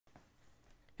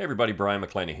Hey everybody, Brian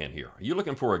McClanahan here. Are you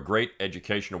looking for a great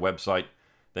educational website?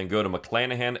 Then go to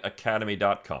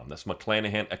McClanahanacademy.com. That's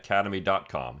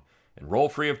McClanahanacademy.com. Enroll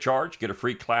free of charge. Get a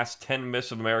free class, 10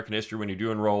 Myths of American History when you do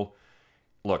enroll.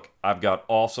 Look, I've got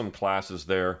awesome classes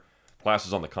there.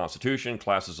 Classes on the Constitution,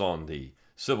 classes on the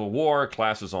Civil War,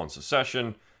 classes on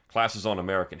secession, classes on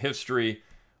American history.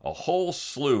 A whole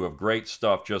slew of great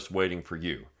stuff just waiting for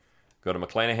you. Go to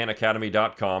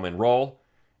McClanahanacademy.com, enroll,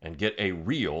 and get a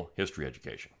real history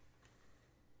education.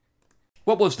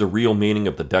 What was the real meaning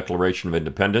of the Declaration of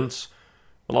Independence?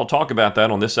 Well, I'll talk about that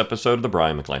on this episode of The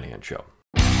Brian McClanahan Show.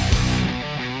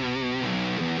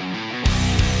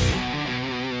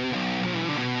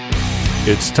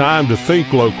 It's time to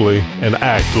think locally and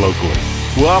act locally.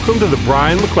 Welcome to The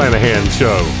Brian McClanahan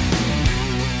Show.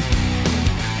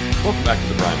 Welcome back to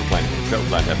The Brian McClanahan Show.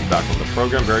 Glad to have you back on the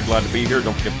program. Very glad to be here.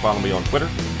 Don't forget to follow me on Twitter,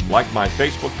 like my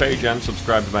Facebook page, and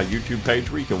subscribe to my YouTube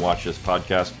page where you can watch this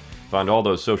podcast. Find all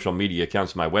those social media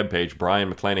accounts on my webpage,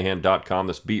 brianmcclanahan.com.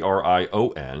 That's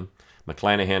B-R-I-O-N,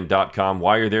 McClanahan.com.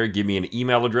 While you're there, give me an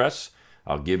email address.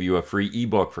 I'll give you a free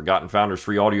ebook, Forgotten Founders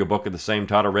free audiobook of the same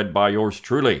title, read by yours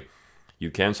truly.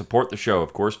 You can support the show,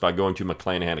 of course, by going to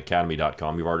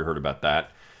McClanahanacademy.com. You've already heard about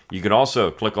that. You can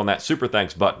also click on that Super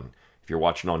Thanks button if you're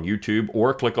watching on YouTube,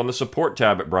 or click on the support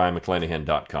tab at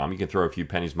brianmcclanahan.com. You can throw a few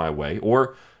pennies my way,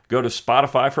 or go to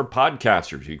Spotify for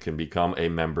podcasters. You can become a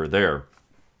member there.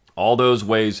 All those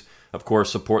ways, of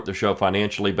course, support the show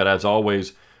financially, but as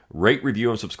always, rate,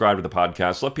 review, and subscribe to the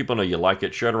podcast. Let people know you like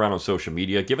it. Share it around on social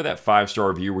media. Give it that 5-star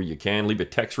review where you can. Leave a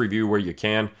text review where you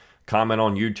can. Comment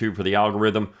on YouTube for the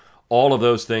algorithm. All of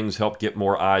those things help get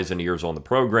more eyes and ears on the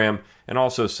program, and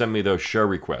also send me those show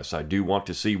requests. I do want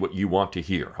to see what you want to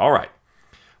hear. All right.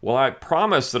 Well, I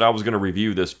promised that I was going to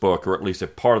review this book, or at least a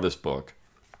part of this book,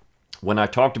 when I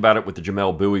talked about it with the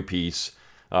Jamelle Bouie piece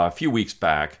a few weeks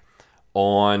back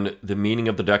on the meaning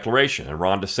of the Declaration and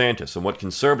Ron DeSantis and what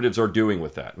conservatives are doing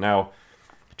with that. Now,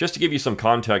 just to give you some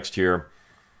context here,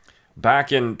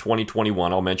 back in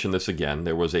 2021, I'll mention this again,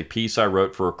 there was a piece I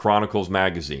wrote for Chronicles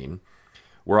magazine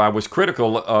where I was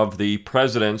critical of the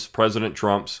President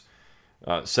Trump's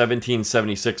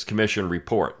 1776 Commission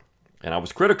report. And I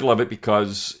was critical of it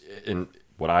because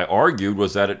what I argued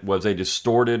was that it was a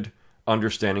distorted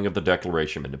understanding of the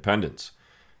Declaration of Independence.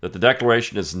 That the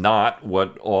Declaration is not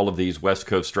what all of these West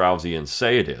Coast Straussians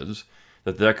say it is.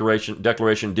 That the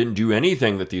Declaration didn't do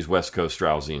anything that these West Coast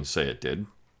Straussians say it did.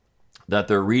 That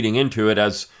they're reading into it,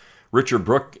 as Richard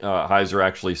Brookhiser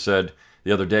actually said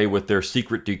the other day, with their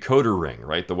secret decoder ring,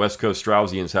 right? The West Coast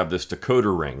Straussians have this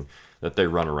decoder ring that they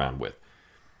run around with.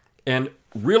 And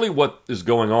really what is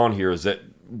going on here is that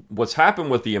what's happened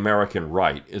with the American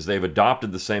right is they've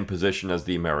adopted the same position as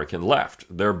the American left.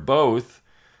 They're both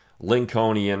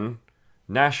Lincolnian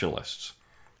nationalists.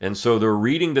 And so they're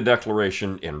reading the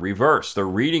Declaration in reverse. They're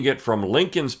reading it from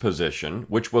Lincoln's position,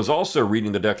 which was also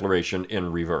reading the Declaration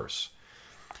in reverse.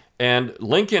 And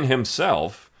Lincoln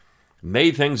himself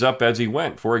made things up as he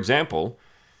went. For example,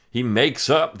 he makes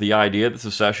up the idea that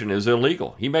secession is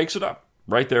illegal. He makes it up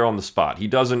right there on the spot. He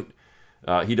doesn't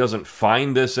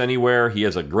find this anywhere. He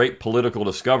has a great political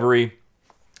discovery.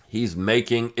 He's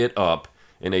making it up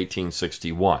in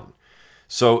 1861.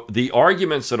 So the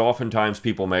arguments that oftentimes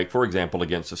people make, for example,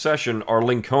 against secession, are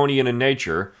Lincolnian in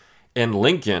nature, and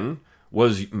Lincoln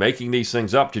was making these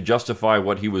things up to justify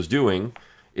what he was doing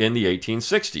in the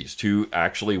 1860s, to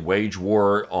actually wage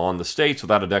war on the states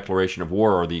without a declaration of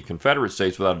war, or the Confederate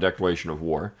States without a declaration of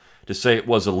war, to say it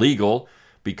was illegal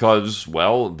because,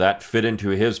 well, that fit into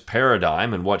his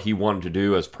paradigm and what he wanted to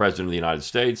do as president of the United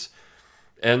States.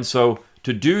 And so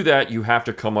to do that, you have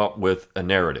to come up with a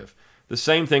narrative. The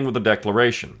same thing with the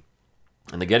Declaration.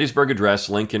 In the Gettysburg Address,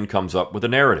 Lincoln comes up with a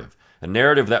narrative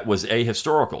that was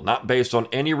ahistorical, not based on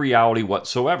any reality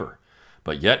whatsoever.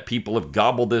 But yet people have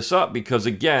gobbled this up because,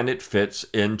 again, it fits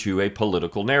into a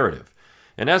political narrative.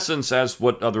 In essence, as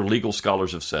what other legal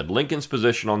scholars have said, Lincoln's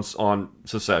position on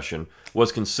secession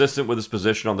was consistent with his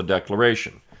position on the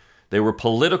Declaration. They were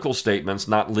political statements,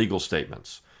 not legal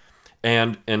statements.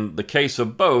 And in the case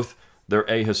of both, they're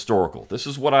ahistorical. This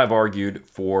is what I've argued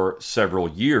for several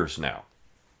years now.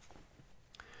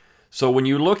 So when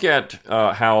you look at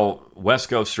how West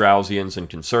Coast Straussians and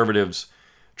conservatives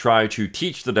try to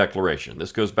teach the Declaration.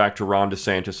 This goes back to Ron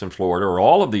DeSantis in Florida, or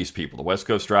all of these people, the West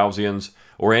Coast Straussians,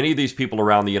 or any of these people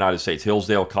around the United States,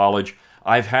 Hillsdale College.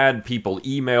 I've had people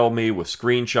email me with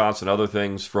screenshots and other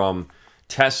things from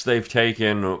tests they've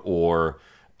taken or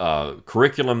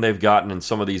curriculum they've gotten in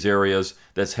some of these areas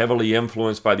that's heavily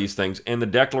influenced by these things. And the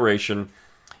Declaration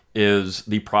is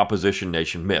the proposition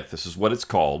nation myth. This is what it's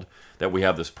called, that we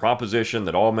have this proposition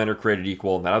that all men are created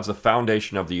equal, and that is the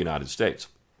foundation of the United States.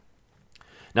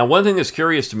 Now, one thing that's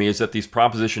curious to me is that these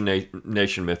proposition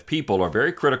nation myth people are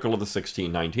very critical of the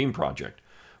 1619 Project,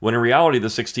 when in reality the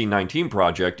 1619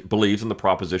 Project believes in the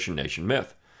proposition nation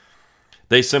myth.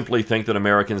 They simply think that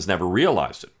Americans never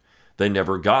realized it. They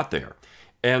never got there.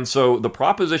 And so the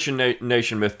proposition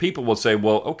nation myth people will say,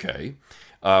 well, okay,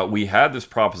 we had this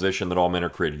proposition that all men are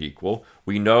created equal.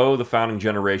 We know the founding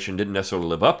generation didn't necessarily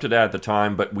live up to that at the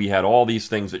time, but we had all these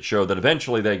things that show that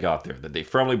eventually they got there, that they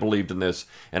firmly believed in this.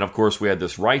 And of course, we had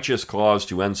this righteous clause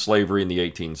to end slavery in the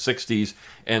 1860s.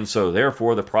 And so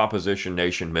therefore, the proposition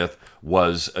nation myth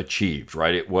was achieved,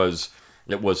 right? It was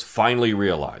finally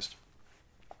realized.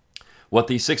 What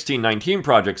the 1619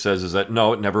 Project says is that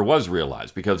no, it never was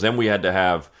realized, because then we had to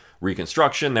have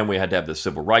Reconstruction, then we had to have the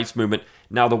Civil Rights Movement.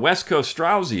 Now, the West Coast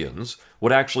Straussians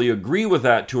would actually agree with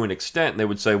that to an extent, and they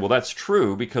would say, well, that's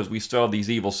true, because we still have these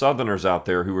evil Southerners out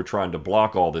there who were trying to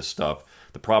block all this stuff,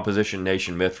 the proposition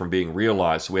nation myth, from being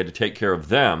realized, so we had to take care of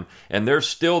them, and they're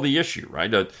still the issue,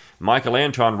 right? Michael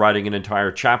Anton, writing an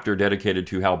entire chapter dedicated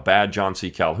to how bad John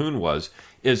C. Calhoun was,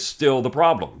 is still the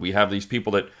problem. We have these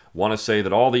people that want to say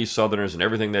that all these Southerners and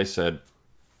everything they said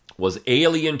was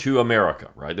alien to America,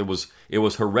 right? It was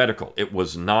heretical. It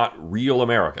was not real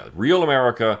America. Real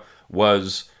America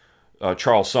was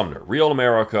Charles Sumner. Real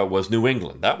America was New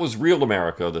England. That was real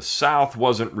America. The South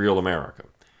wasn't real America.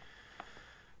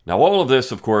 Now, all of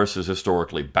this, of course, is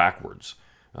historically backwards.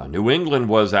 New England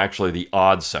was actually the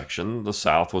odd section. The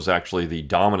South was actually the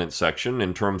dominant section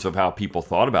in terms of how people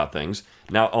thought about things.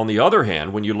 Now, on the other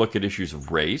hand, when you look at issues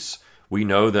of race, we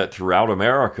know that throughout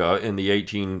America in the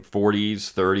 1840s,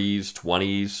 30s,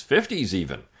 20s, 50s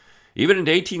even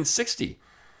into 1860,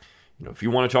 if you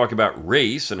want to talk about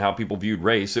race and how people viewed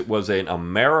race, it was an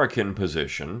American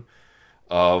position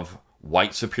of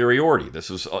white superiority.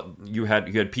 This is you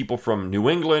had people from New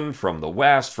England, from the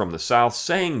West, from the South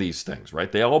saying these things, right?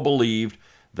 They all believed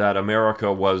that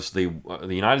America was the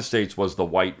United States was the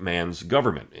white man's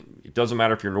government. It doesn't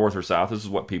matter if you're North or South. This is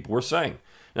what people were saying.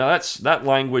 Now that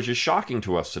language is shocking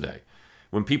to us today.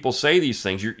 When people say these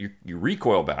things, you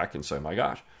recoil back and say, "My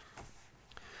gosh!"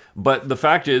 But the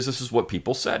fact is, this is what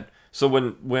people said. So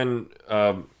when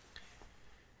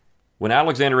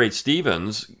Alexander H.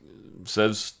 Stephens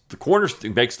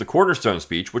makes the cornerstone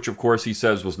speech, which of course he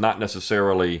says was not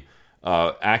necessarily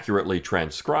accurately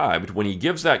transcribed, when he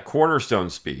gives that cornerstone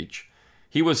speech,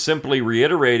 he was simply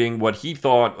reiterating what he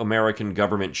thought American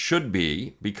government should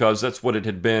be, because that's what it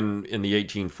had been in the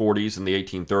 1840s and the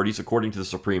 1830s, according to the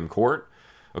Supreme Court,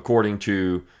 according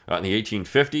to in the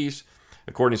 1850s,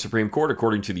 according to the Supreme Court,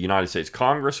 according to the United States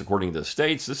Congress, according to the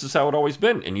states. This is how it always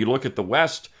been. And you look at the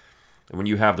West, and when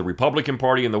you have the Republican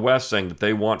Party in the West saying that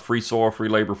they want free soil, free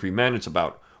labor, free men, it's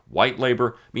about white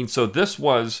labor. I mean, so this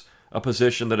was a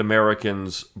position that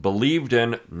Americans believed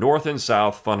in, North and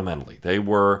South, fundamentally. They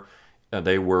were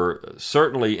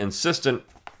certainly insistent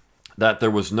that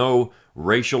there was no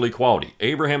racial equality.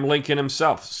 Abraham Lincoln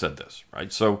himself said this,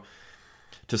 right? So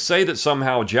to say that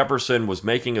somehow Jefferson was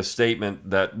making a statement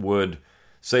that would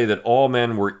say that all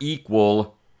men were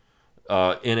equal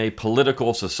in a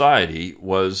political society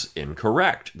was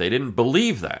incorrect. They didn't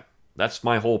believe that. That's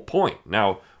my whole point.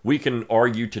 Now, we can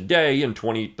argue today in the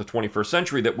 21st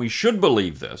century that we should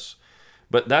believe this,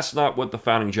 but that's not what the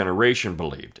founding generation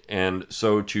believed. And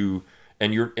so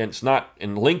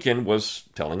Lincoln was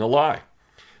telling a lie.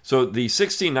 So the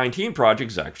 1619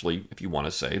 Project is actually, if you want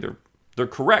to say, they're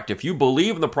correct. If you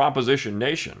believe in the proposition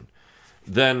nation,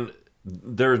 then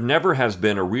there never has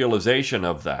been a realization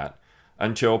of that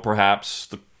until perhaps,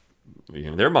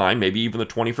 in their mind, maybe even the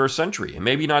 21st century, and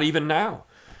maybe not even now.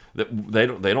 That they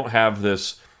don't have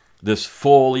this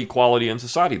full equality in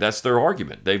society. That's their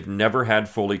argument. They've never had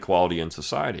full equality in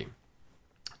society.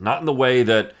 Not in the way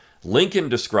that Lincoln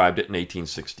described it in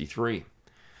 1863.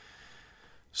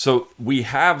 So we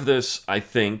have this, I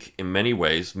think, in many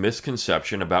ways,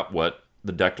 misconception about what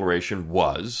the Declaration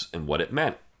was and what it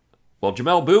meant. Well,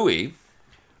 Jamelle Bouie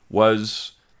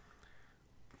was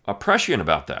prescient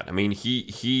about that. I mean,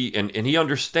 he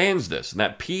understands this. And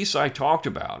that piece I talked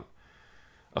about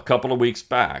a couple of weeks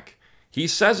back, he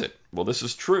says it. Well, this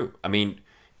is true. I mean,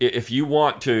 if you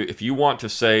want to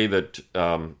say that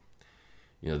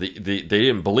they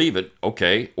didn't believe it,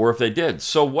 okay, or if they did,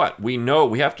 so what? We know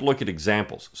we have to look at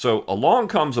examples. So along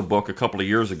comes a book a couple of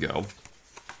years ago.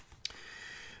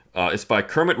 It's by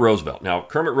Kermit Roosevelt. Now,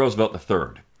 Kermit Roosevelt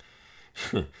III.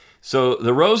 So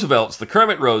the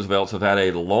Kermit Roosevelts have had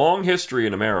a long history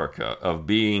in America of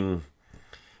being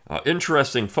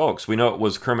interesting folks. We know it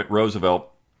was Kermit Roosevelt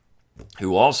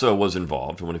who also was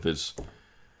involved, one of his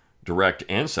direct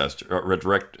ancestors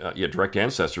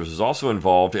is also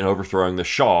involved in overthrowing the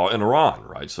Shah in Iran,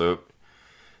 right? So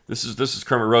this is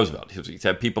Kermit Roosevelt. He's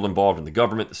had people involved in the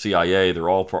government, the CIA. They're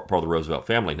all part of the Roosevelt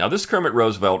family. Now, this Kermit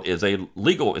Roosevelt is a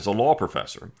law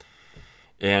professor,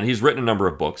 and he's written a number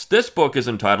of books. This book is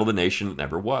entitled "The Nation That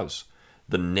Never Was."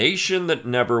 The Nation That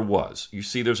Never Was. You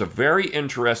see, there's a very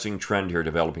interesting trend here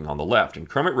developing on the left, and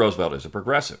Kermit Roosevelt is a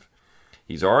progressive.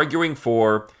 He's arguing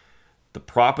for the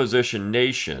proposition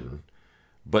nation,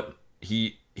 but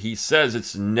he says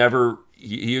it's never,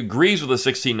 he agrees with the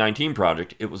 1619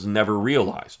 Project, it was never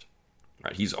realized.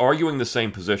 Right? He's arguing the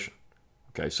same position.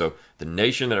 Okay, so the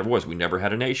nation that ever was, we never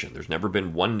had a nation. There's never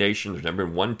been one nation, there's never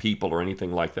been one people or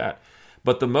anything like that.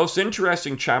 But the most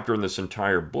interesting chapter in this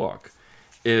entire book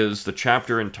is the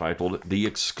chapter entitled The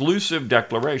Exclusive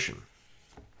Declaration.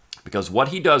 Because what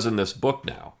he does in this book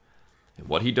now, and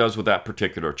what he does with that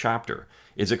particular chapter,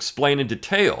 is explain in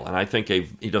detail, and I think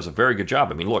he does a very good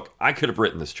job. I mean, look, I could have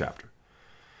written this chapter.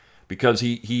 Because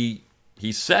he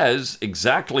says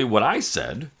exactly what I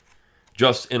said,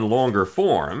 just in longer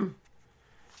form,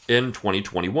 in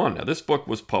 2021. Now, this book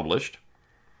was published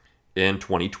in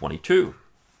 2022.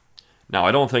 Now,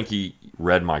 I don't think he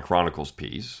read my Chronicles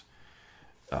piece.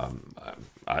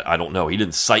 I don't know. He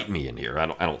didn't cite me in here.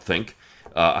 I don't think.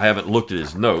 I haven't looked at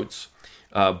his notes.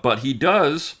 But he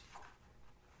does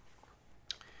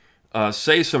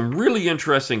say some really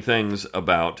interesting things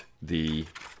about the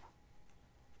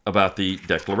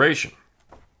Declaration.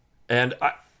 And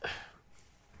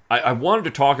I wanted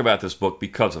to talk about this book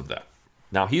because of that.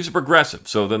 Now, he's a progressive,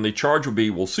 so then the charge would be,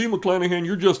 well, see, McClanahan,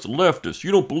 you're just a leftist.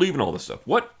 You don't believe in all this stuff.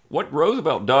 What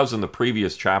Roosevelt does in the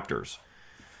previous chapters,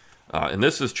 and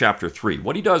this is chapter 3,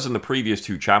 what he does in the previous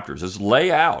 2 chapters is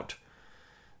lay out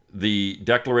the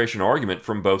Declaration argument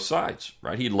from both sides,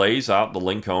 right? He lays out the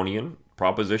Lincolnian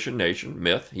proposition nation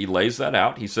myth. He lays that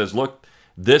out. He says, look,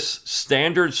 this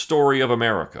standard story of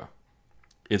America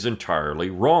is entirely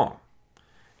wrong.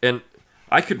 And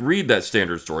I could read that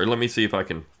standard story. Let me see if I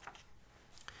can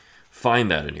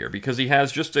find that in here, because he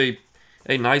has just a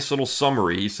nice little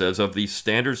summary, he says, of the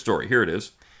standard story. Here it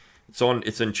is.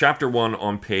 It's in chapter 1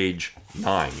 on page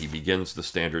 9. He begins the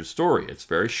standard story. It's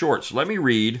very short. So let me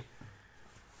read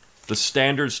the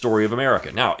standard story of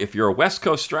America. Now, if you're a West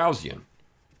Coast Straussian,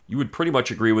 you would pretty much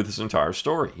agree with this entire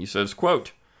story. He says,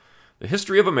 quote, "The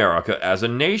history of America as a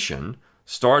nation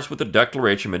starts with the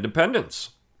Declaration of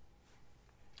Independence."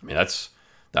 I mean,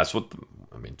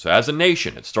 so as a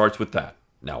nation, it starts with that.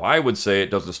 Now, I would say it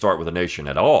doesn't start with a nation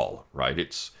at all,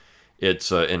 right?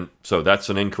 So that's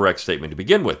an incorrect statement to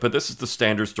begin with, but this is the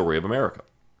standard story of America.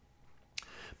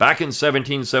 Back in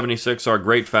 1776, our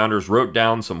great founders wrote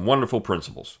down some wonderful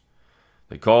principles.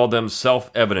 They called them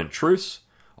self-evident truths.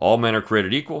 All men are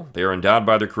created equal. They are endowed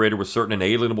by their Creator with certain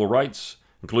inalienable rights,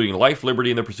 including life, liberty,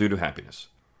 and the pursuit of happiness.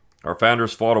 Our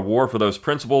founders fought a war for those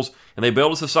principles, and they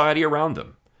built a society around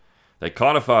them. They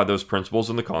codified those principles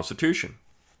in the Constitution.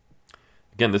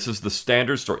 Again, this is the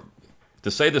standard story.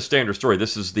 To say the standard story,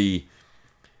 this is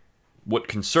what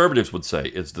conservatives would say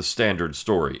is the standard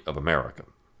story of America.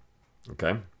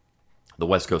 Okay? The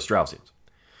West Coast Straussians.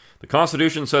 The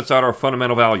Constitution sets out our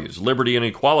fundamental values, liberty and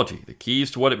equality, the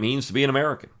keys to what it means to be an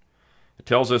American. It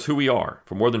tells us who we are.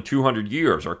 For more than 200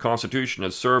 years, our Constitution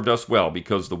has served us well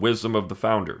because of the wisdom of the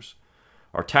founders.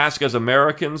 Our task as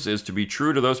Americans is to be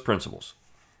true to those principles.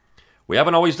 We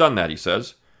haven't always done that, he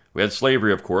says. We had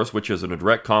slavery, of course, which is in a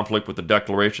direct conflict with the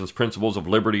Declaration's principles of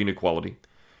liberty and equality.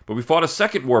 But we fought a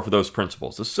second war for those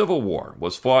principles. The Civil War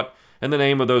was fought in the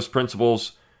name of those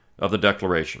principles of the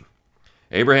Declaration.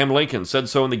 Abraham Lincoln said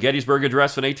so in the Gettysburg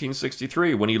Address in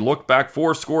 1863 when he looked back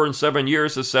 77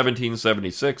 years to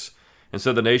 1776 and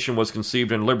said the nation was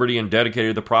conceived in liberty and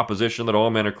dedicated to the proposition that all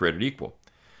men are created equal.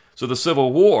 So the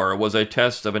Civil War was a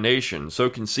test of a nation so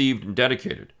conceived and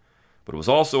dedicated. But it was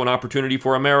also an opportunity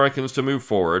for Americans to move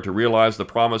forward, to realize the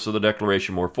promise of the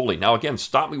Declaration more fully. Now again,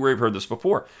 stop me where you've heard this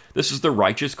before. This is the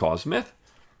righteous cause myth.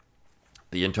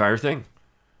 The entire thing.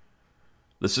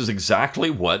 This is exactly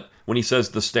what, when he says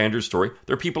the standard story,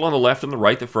 there are people on the left and the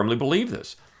right that firmly believe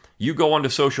this. You go onto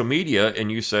social media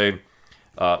and you say,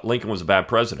 Lincoln was a bad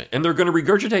president, and they're going to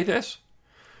regurgitate this.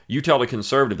 You tell a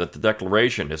conservative that the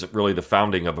Declaration isn't really the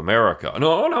founding of America.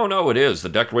 No, it is. The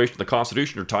Declaration and the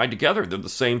Constitution are tied together. They're the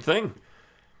same thing.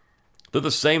 They're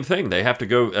the same thing. They have to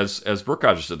go, as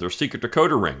Brookhouse said, their secret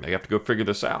decoder ring. They have to go figure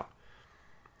this out.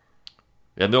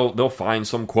 And they'll find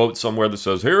some quote somewhere that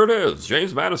says, here it is,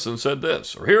 James Madison said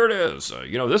this, or here it is,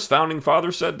 this founding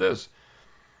father said this.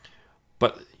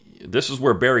 But this is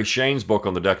where Barry Shane's book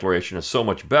on the Declaration is so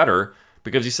much better,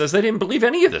 because he says they didn't believe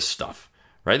any of this stuff.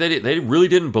 right? They really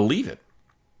didn't believe it.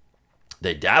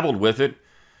 They dabbled with it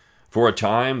for a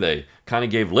time. They kind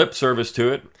of gave lip service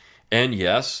to it. And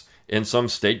yes, in some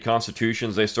state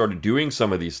constitutions, they started doing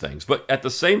some of these things. But at the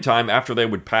same time, after they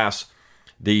would pass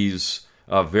these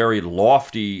very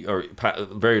lofty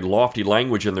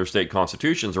language in their state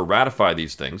constitutions or ratify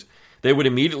these things, they would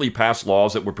immediately pass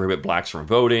laws that would prohibit blacks from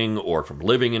voting or from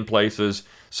living in places.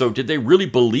 So did they really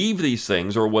believe these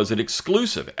things, or was it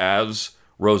exclusive, as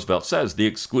Roosevelt says, the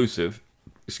exclusive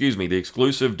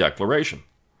declaration?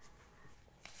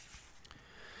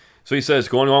 So he says,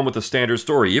 going on with the standard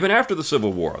story, even after the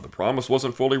Civil War, the promise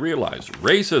wasn't fully realized.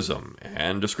 Racism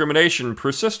and discrimination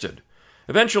persisted.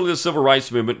 Eventually, the Civil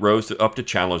Rights Movement rose up to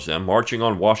challenge them, marching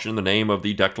on Washington in the name of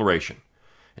the Declaration.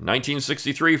 In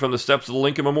 1963, from the steps of the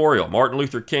Lincoln Memorial, Martin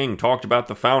Luther King talked about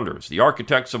the founders, the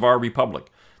architects of our republic,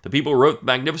 the people who wrote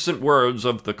magnificent words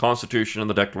of the Constitution and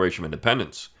the Declaration of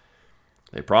Independence.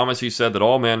 They promised, he said, that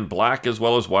all men, black as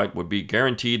well as white, would be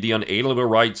guaranteed the unalienable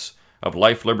rights of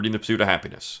life, liberty, and the pursuit of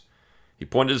happiness. He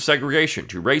pointed to segregation,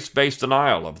 to race-based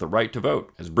denial of the right to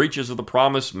vote, as breaches of the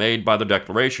promise made by the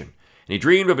Declaration. And he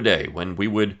dreamed of a day when we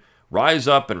would rise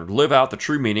up and live out the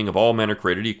true meaning of all men are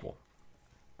created equal.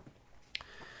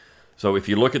 So if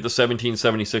you look at the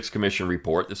 1776 Commission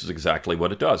report, this is exactly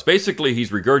what it does. Basically,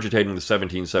 he's regurgitating the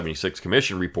 1776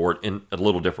 Commission report in a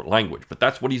little different language, but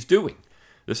that's what he's doing.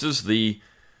 This is the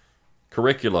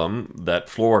curriculum that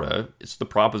Florida, it's the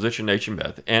Proposition Nation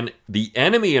Myth, and the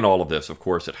enemy in all of this, of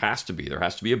course, there has to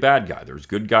be a bad guy. There's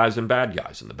good guys and bad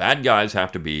guys, and the bad guys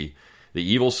have to be the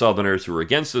evil Southerners who are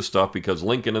against this stuff because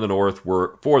Lincoln and the North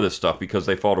were for this stuff because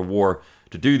they fought a war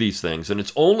to do these things, and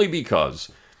it's only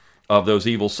because of those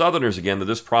evil Southerners, again, that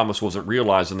this promise wasn't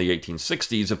realized in the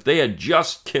 1860s. If they had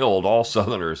just killed all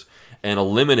Southerners and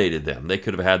eliminated them, they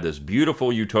could have had this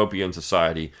beautiful utopian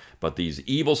society, but these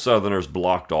evil Southerners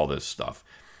blocked all this stuff.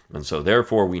 And so,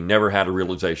 therefore, we never had a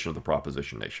realization of the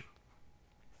Proposition Nation.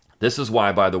 This is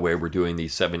why, by the way, we're doing the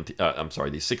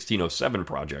 1607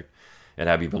 project at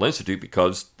Abbeville Institute,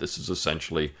 because this is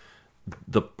essentially,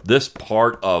 this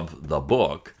part of the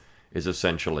book is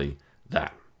essentially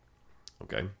that.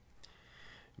 Okay?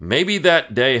 Maybe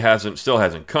that day still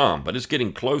hasn't come, but it's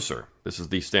getting closer. This is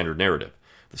the standard narrative.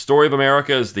 The story of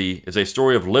America is a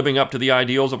story of living up to the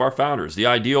ideals of our founders, the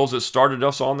ideals that started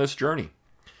us on this journey.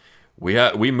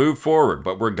 We move forward,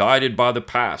 but we're guided by the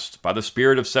past, by the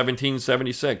spirit of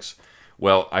 1776.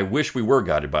 Well, I wish we were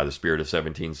guided by the spirit of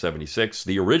 1776,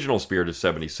 the original spirit of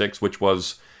 76, which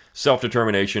was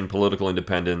self-determination, political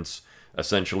independence,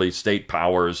 essentially state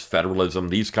powers, federalism,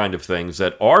 these kind of things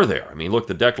that are there. I mean, look,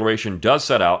 the Declaration does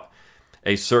set out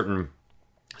a certain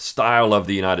style of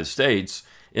the United States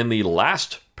in the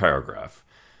last paragraph.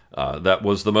 That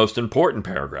was the most important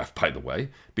paragraph, by the way,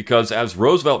 because as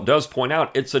Roosevelt does point out,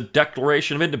 it's a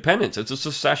Declaration of Independence. It's a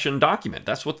secession document.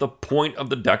 That's what the point of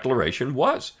the Declaration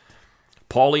was.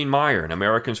 Pauline Maier in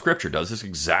American Scripture does this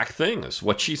exact thing. That's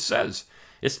what she says.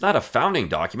 It's not a founding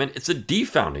document. It's a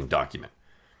defounding document.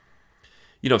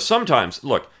 You know, sometimes,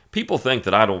 look, people think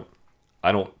that I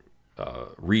don't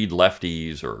read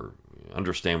lefties or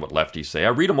understand what lefties say. I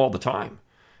read them all the time.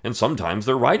 And sometimes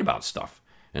they're right about stuff.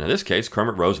 And in this case,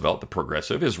 Kermit Roosevelt, the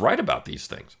progressive, is right about these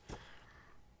things.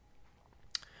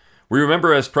 We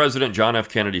remember, as President John F.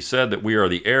 Kennedy said, that we are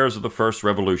the heirs of the first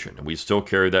revolution, and we still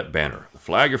carry that banner, the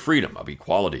flag of freedom, of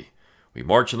equality. We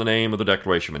march in the name of the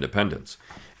Declaration of Independence.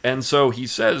 And so he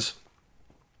says,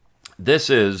 this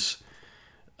is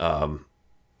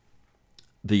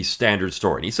the standard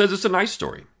story. And he says it's a nice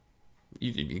story.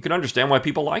 You can understand why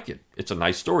people like it. It's a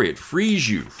nice story. It frees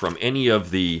you from any of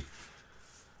the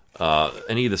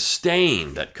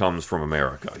stain that comes from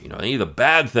America. You know, any of the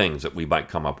bad things that we might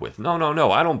come up with.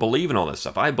 No. I don't believe in all this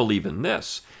stuff. I believe in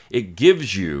this. It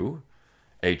gives you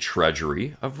a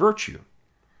treasury of virtue.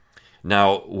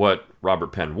 Now, what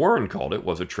Robert Penn Warren called it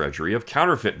was a treasury of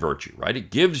counterfeit virtue, right? It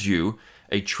gives you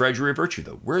a treasury of virtue,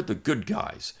 though. We're the good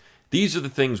guys. These are the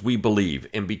things we believe,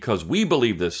 and because we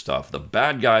believe this stuff, the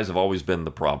bad guys have always been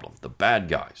the problem, the bad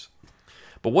guys.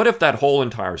 But what if that whole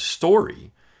entire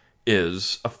story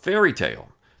is a fairy tale,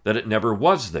 that it never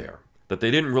was there, that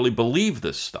they didn't really believe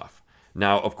this stuff?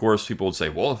 Now, of course, people would say,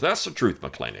 well, if that's the truth,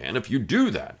 McClanahan, if you do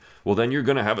that, well, then you're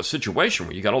going to have a situation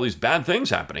where you got all these bad things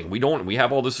happening. We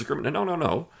have all this discrimination.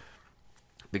 No.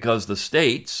 Because the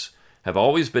states have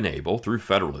always been able, through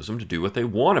federalism, to do what they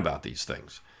want about these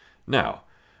things. Now,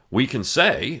 we can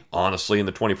say, honestly, in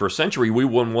the 21st century, we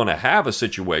wouldn't want to have a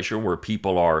situation where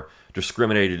people are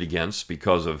discriminated against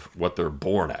because of what they're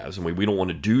born as, and we don't want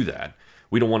to do that.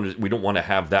 We don't want to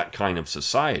have that kind of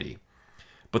society.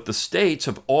 But the states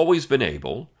have always been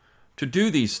able to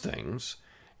do these things,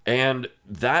 And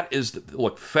that is,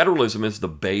 look, federalism is the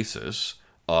basis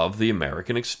of the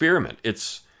American experiment.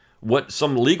 It's what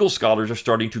some legal scholars are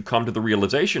starting to come to the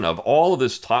realization of. All of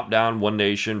this top-down, one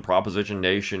nation, proposition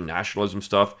nation, nationalism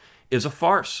stuff is a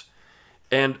farce.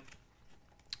 And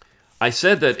I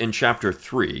said that in chapter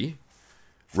 3,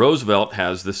 Roosevelt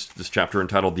has this chapter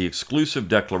entitled The Exclusive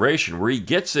Declaration, where he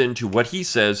gets into what he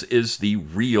says is the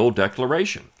real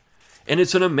declaration. And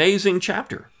it's an amazing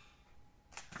chapter.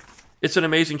 It's an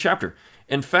amazing chapter.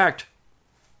 In fact,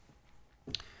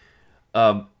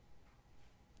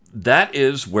 that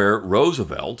is where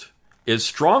Roosevelt is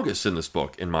strongest in this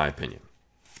book, in my opinion.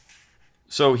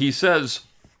 So he says,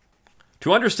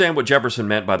 to understand what Jefferson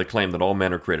meant by the claim that all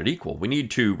men are created equal, we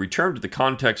need to return to the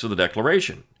context of the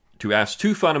Declaration to ask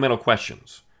two fundamental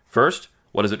questions. First,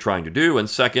 what is it trying to do? And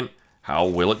second, how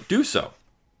will it do so?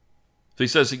 So he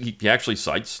says, he actually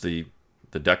cites the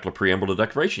preamble to the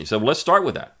Declaration. He said, well, let's start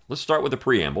with that. Let's start with the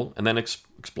preamble and then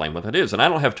explain what that is. And I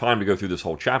don't have time to go through this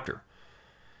whole chapter.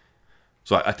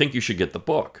 So I think you should get the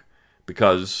book,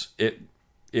 because it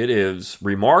is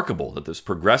remarkable that this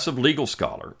progressive legal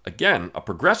scholar, again, a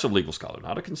progressive legal scholar,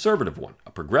 not a conservative one,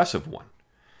 a progressive one,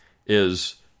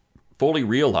 is fully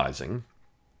realizing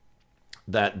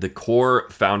that the core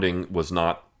founding was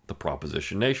not the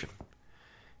proposition nation.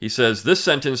 He says, this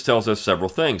sentence tells us several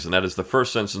things, and that is the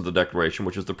first sentence of the Declaration,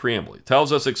 which is the preamble. It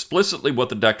tells us explicitly what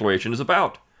the Declaration is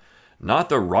about. Not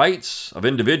the rights of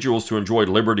individuals to enjoy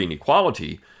liberty and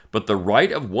equality, but the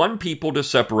right of one people to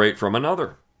separate from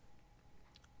another.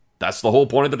 That's the whole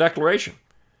point of the Declaration.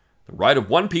 The right of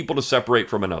one people to separate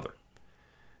from another.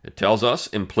 It tells us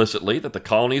implicitly that the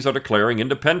colonies are declaring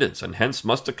independence and hence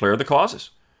must declare the causes.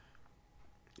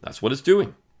 That's what it's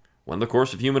doing. When in the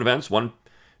course of human events,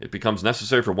 it becomes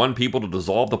necessary for one people to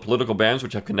dissolve the political bands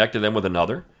which have connected them with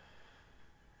another,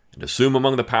 and assume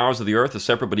among the powers of the earth a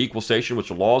separate but equal station which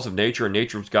the laws of nature and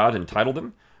nature's God entitle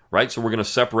them. Right? So we're going to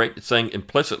separate, it's saying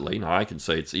implicitly. Now I can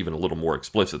say it's even a little more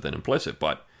explicit than implicit,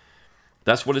 but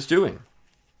that's what it's doing.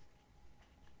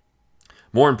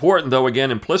 More important, though,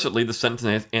 again, implicitly, the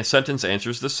sentence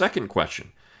answers the second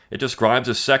question. It describes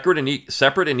a separate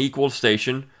and equal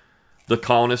station the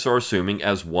colonists are assuming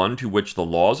as one to which the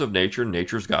laws of nature and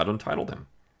nature's God entitle them.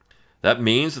 That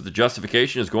means that the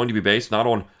justification is going to be based not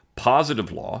on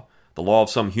positive law, the law of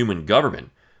some human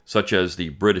government, such as the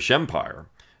British Empire,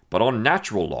 but on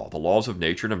natural law, the laws of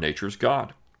nature and of nature's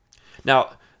God.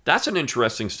 Now, that's an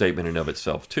interesting statement in and of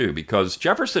itself, too, because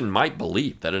Jefferson might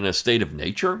believe that in a state of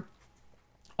nature,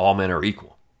 all men are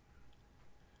equal.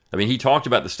 I mean, he talked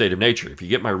about the state of nature. If you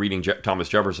get my Reading Thomas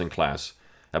Jefferson class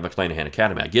at McClanahan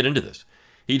Academy, I get into this.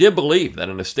 He did believe that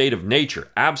in a state of nature,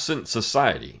 absent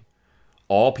society,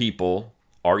 all people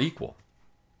are equal.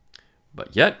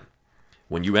 But yet,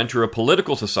 when you enter a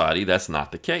political society, that's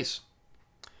not the case.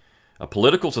 A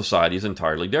political society is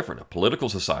entirely different. A political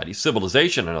society,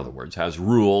 civilization in other words, has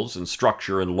rules and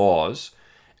structure and laws.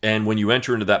 And when you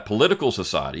enter into that political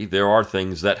society, there are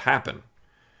things that happen.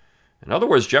 In other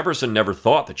words, Jefferson never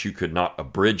thought that you could not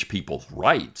abridge people's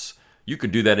rights. You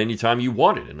could do that anytime you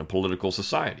wanted in a political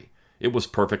society. It was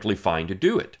perfectly fine to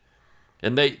do it.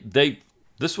 And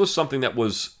this was something that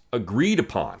was agreed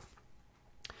upon.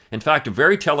 In fact, a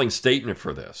very telling statement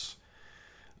for this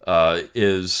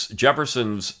is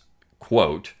Jefferson's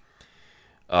quote,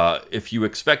 if you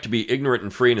expect to be ignorant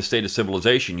and free in a state of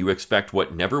civilization, you expect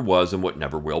what never was and what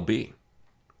never will be.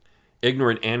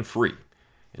 Ignorant and free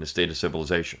in a state of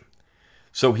civilization.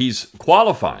 So he's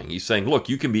qualifying. He's saying, look,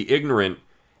 you can be ignorant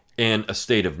in a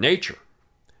state of nature,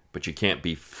 but you can't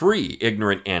be free,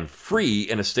 ignorant and free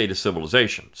in a state of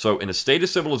civilization. So in a state of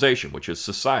civilization, which is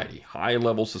society,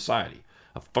 high-level society,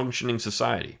 a functioning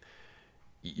society,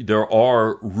 there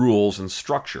are rules and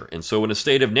structure. And so in a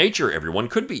state of nature, everyone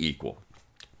could be equal.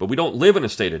 But we don't live in a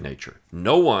state of nature.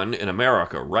 No one in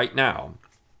America right now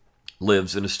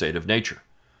lives in a state of nature.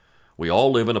 We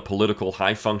all live in a political,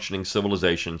 high-functioning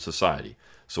civilization society.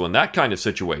 So in that kind of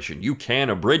situation, you can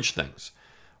abridge things.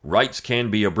 Rights can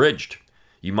be abridged.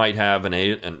 You might have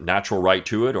a natural right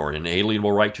to it or an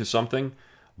inalienable right to something,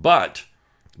 but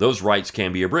those rights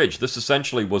can be abridged. This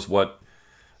essentially was what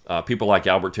people like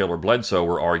Albert Taylor Bledsoe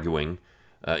were arguing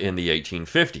in the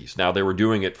 1850s. Now, they were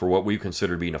doing it for what we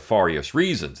consider to be nefarious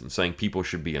reasons and saying people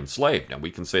should be enslaved. Now,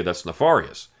 we can say that's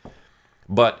nefarious.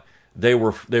 But they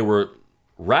were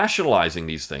rationalizing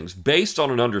these things based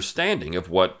on an understanding of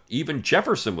what even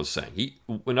Jefferson was saying.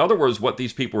 In other words, what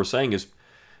these people were saying is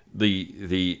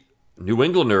the New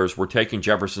Englanders were taking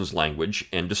Jefferson's language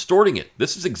and distorting it.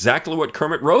 This is exactly what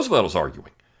Kermit Roosevelt is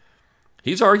arguing.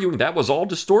 He's arguing that was all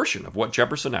distortion of what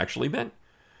Jefferson actually meant.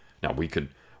 Now, we could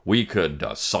We could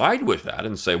side with that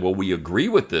and say, well, we agree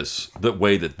with this, the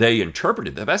way that they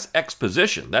interpreted it. That's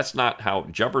exposition. That's not how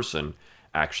Jefferson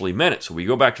actually meant it. So we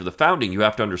go back to the founding, you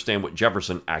have to understand what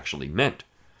Jefferson actually meant.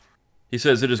 He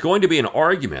says, it is going to be an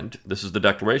argument, this is the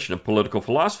Declaration of Political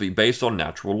Philosophy, based on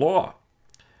natural law.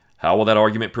 How will that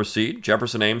argument proceed?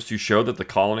 Jefferson aims to show that the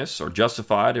colonists are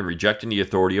justified in rejecting the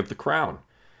authority of the crown.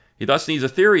 He thus needs a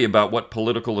theory about what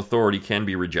political authority can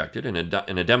be rejected and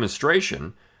a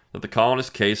demonstration that the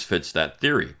colonist case fits that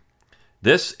theory.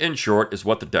 This, in short, is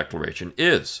what the Declaration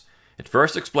is. It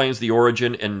first explains the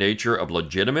origin and nature of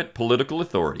legitimate political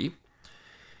authority.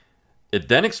 It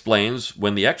then explains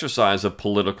when the exercise of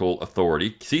political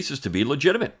authority ceases to be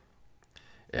legitimate.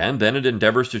 And then it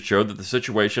endeavors to show that the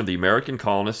situation of the American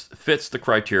colonists fits the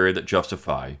criteria that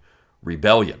justify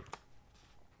rebellion.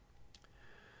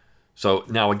 So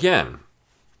now again,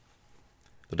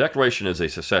 the Declaration is a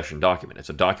secession document. It's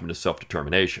a document of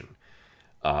self-determination.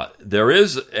 There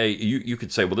is you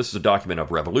could say, well, this is a document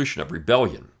of revolution, of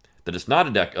rebellion, that it's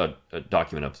not a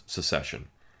document of secession.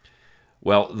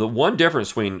 Well, the one difference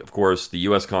between, of course, the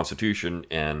U.S. Constitution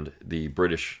and the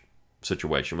British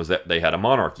situation was that they had a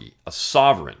monarchy, a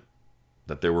sovereign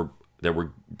that they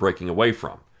were breaking away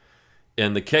from.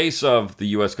 In the case of the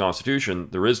U.S. Constitution,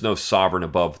 there is no sovereign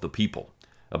above the people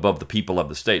of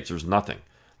the states. There's nothing.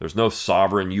 There's no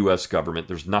sovereign U.S. government.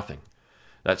 There's nothing.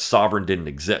 That sovereign didn't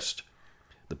exist.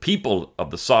 The people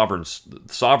of the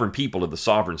sovereign people of the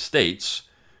sovereign states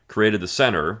created the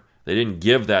center. They didn't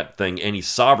give that thing any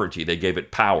sovereignty. They gave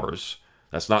it powers.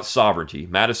 That's not sovereignty.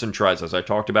 Madison tries, as I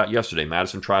talked about yesterday,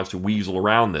 Madison tries to weasel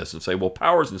around this and say, well,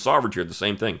 powers and sovereignty are the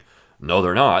same thing. No,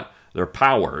 they're not. They're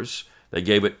powers. They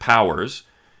gave it powers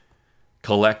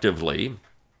collectively.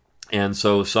 And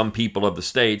so some people of the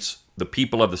states, the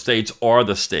people of the states are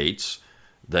the states.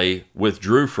 They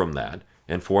withdrew from that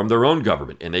and formed their own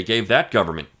government. And they gave that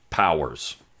government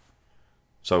powers.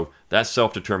 So that's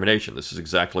self-determination. This is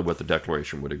exactly what the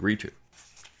Declaration would agree to.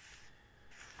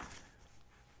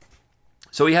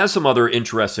 So he has some other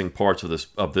interesting parts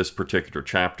of this particular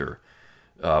chapter.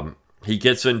 He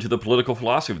gets into the political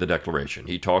philosophy of the Declaration.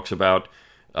 He talks about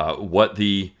what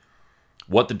the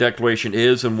Declaration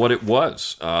is and what it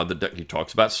was. He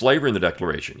talks about slavery in the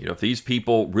Declaration. You know, if these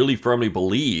people really firmly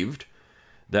believed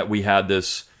that we had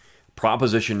this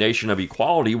proposition nation of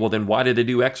equality, well, then why did they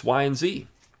do X, Y, and Z?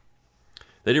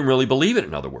 They didn't really believe it,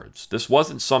 in other words. This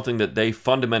wasn't something that they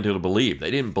fundamentally believed.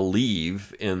 They didn't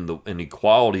believe in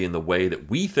equality in the way that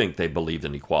we think they believed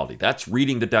in equality. That's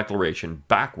reading the Declaration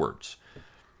backwards.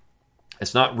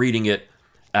 It's not reading it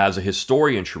as a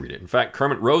historian should read it. In fact,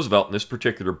 Kermit Roosevelt, in this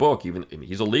particular book,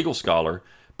 he's a legal scholar,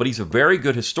 but he's a very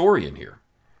good historian here.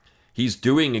 He's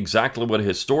doing exactly what a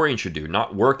historian should do,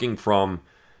 not working from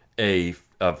an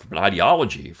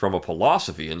ideology, from a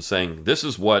philosophy, and saying, this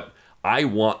is what I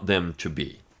want them to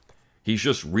be. He's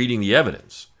just reading the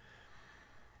evidence.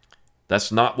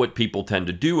 That's not what people tend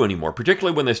to do anymore,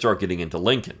 particularly when they start getting into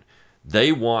Lincoln.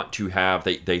 They want to have,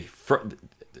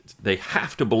 they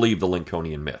have to believe the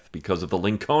Lincolnian myth, because if the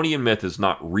Lincolnian myth is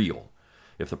not real,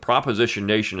 if the proposition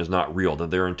nation is not real,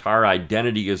 then their entire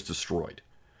identity is destroyed,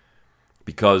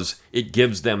 because it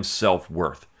gives them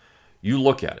self-worth. You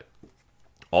look at it.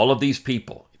 All of these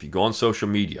people, if you go on social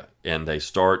media and they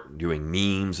start doing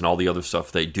memes and all the other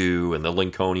stuff they do, and the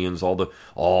Lincolnians, all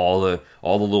the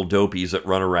little dopies that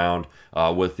run around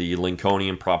with the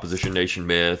Lincolnian proposition nation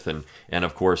myth, and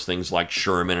of course things like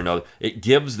Sherman and other, it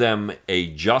gives them a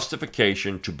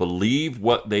justification to believe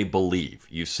what they believe.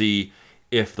 You see,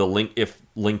 if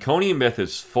Lincolnian myth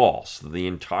is false, the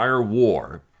entire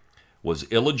war was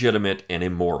illegitimate and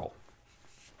immoral.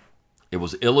 It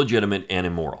was illegitimate and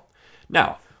immoral.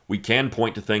 Now, we can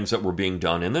point to things that were being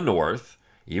done in the North,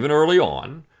 even early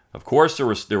on. Of course,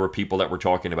 there were people that were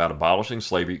talking about abolishing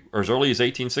slavery as early as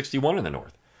 1861 in the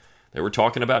North. They were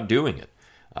talking about doing it.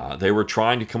 They were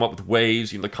trying to come up with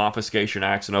ways, the Confiscation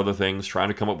Acts and other things, trying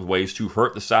to come up with ways to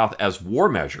hurt the South as war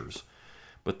measures.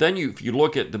 But then if you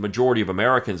look at the majority of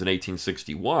Americans in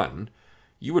 1861,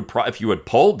 if you had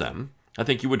polled them, I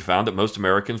think you would have found that most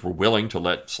Americans were willing to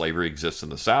let slavery exist in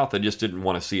the South. They just didn't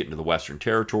want to see it into the Western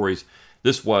territories.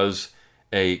 This was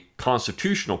a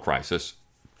constitutional crisis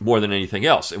more than anything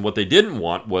else. And what they didn't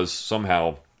want was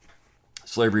somehow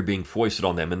slavery being foisted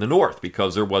on them in the North,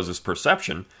 because there was this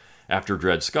perception after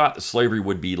Dred Scott that slavery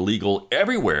would be legal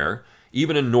everywhere,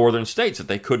 even in northern states, that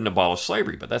they couldn't abolish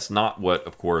slavery. But that's not what,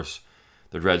 of course,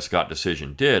 the Dred Scott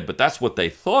decision did, but that's what they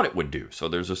thought it would do. So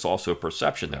there's this also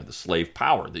perception there, the slave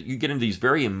power, that you get into these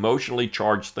very emotionally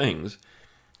charged things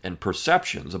and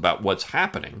perceptions about what's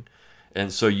happening.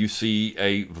 And so you see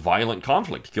a violent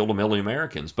conflict, killed 1 million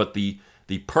Americans. But the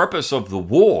The purpose of the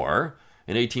war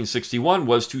in 1861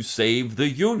 was to save the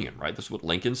Union, right? That's what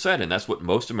Lincoln said, and that's what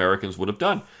most Americans would have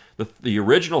done. The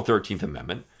original 13th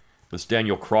Amendment, this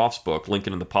Daniel Croft's book,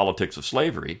 Lincoln and the Politics of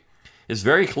Slavery, is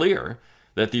very clear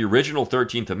that the original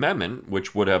 13th Amendment,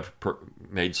 which would have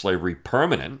made slavery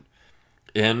permanent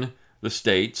in the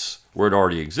states where it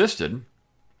already existed,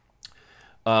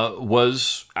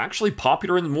 was actually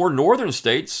popular in more northern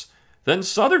states than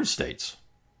southern states.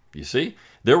 You see?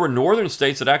 There were northern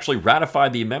states that actually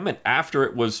ratified the amendment after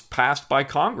it was passed by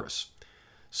Congress.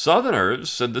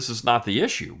 Southerners said this is not the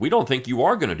issue. We don't think you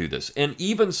are going to do this. And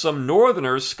even some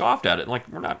northerners scoffed at it.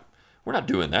 Like, we're not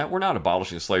doing that. We're not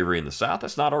abolishing slavery in the South.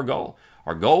 That's not our goal.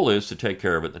 Our goal is to take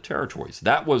care of it in the territories.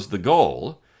 That was the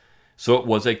goal. So it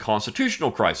was a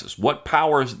constitutional crisis. What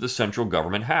powers did the central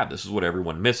government have? This is what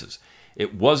everyone misses.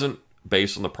 It wasn't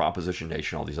based on the proposition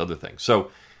nation, all these other things. So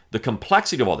the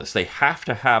complexity of all this, they have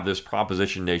to have this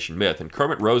proposition nation myth. And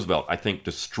Kermit Roosevelt, I think,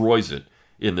 destroys it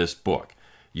in this book.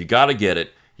 You got to get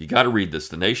it. You got to read this,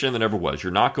 The Nation That Never Was.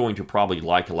 You're not going to probably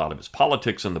like a lot of his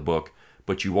politics in the book,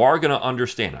 but you are going to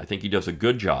understand. I think he does a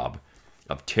good job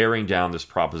of tearing down this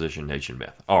proposition nation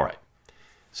myth. All right.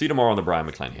 See you tomorrow on the Brian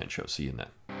McClanahan Show. See you then.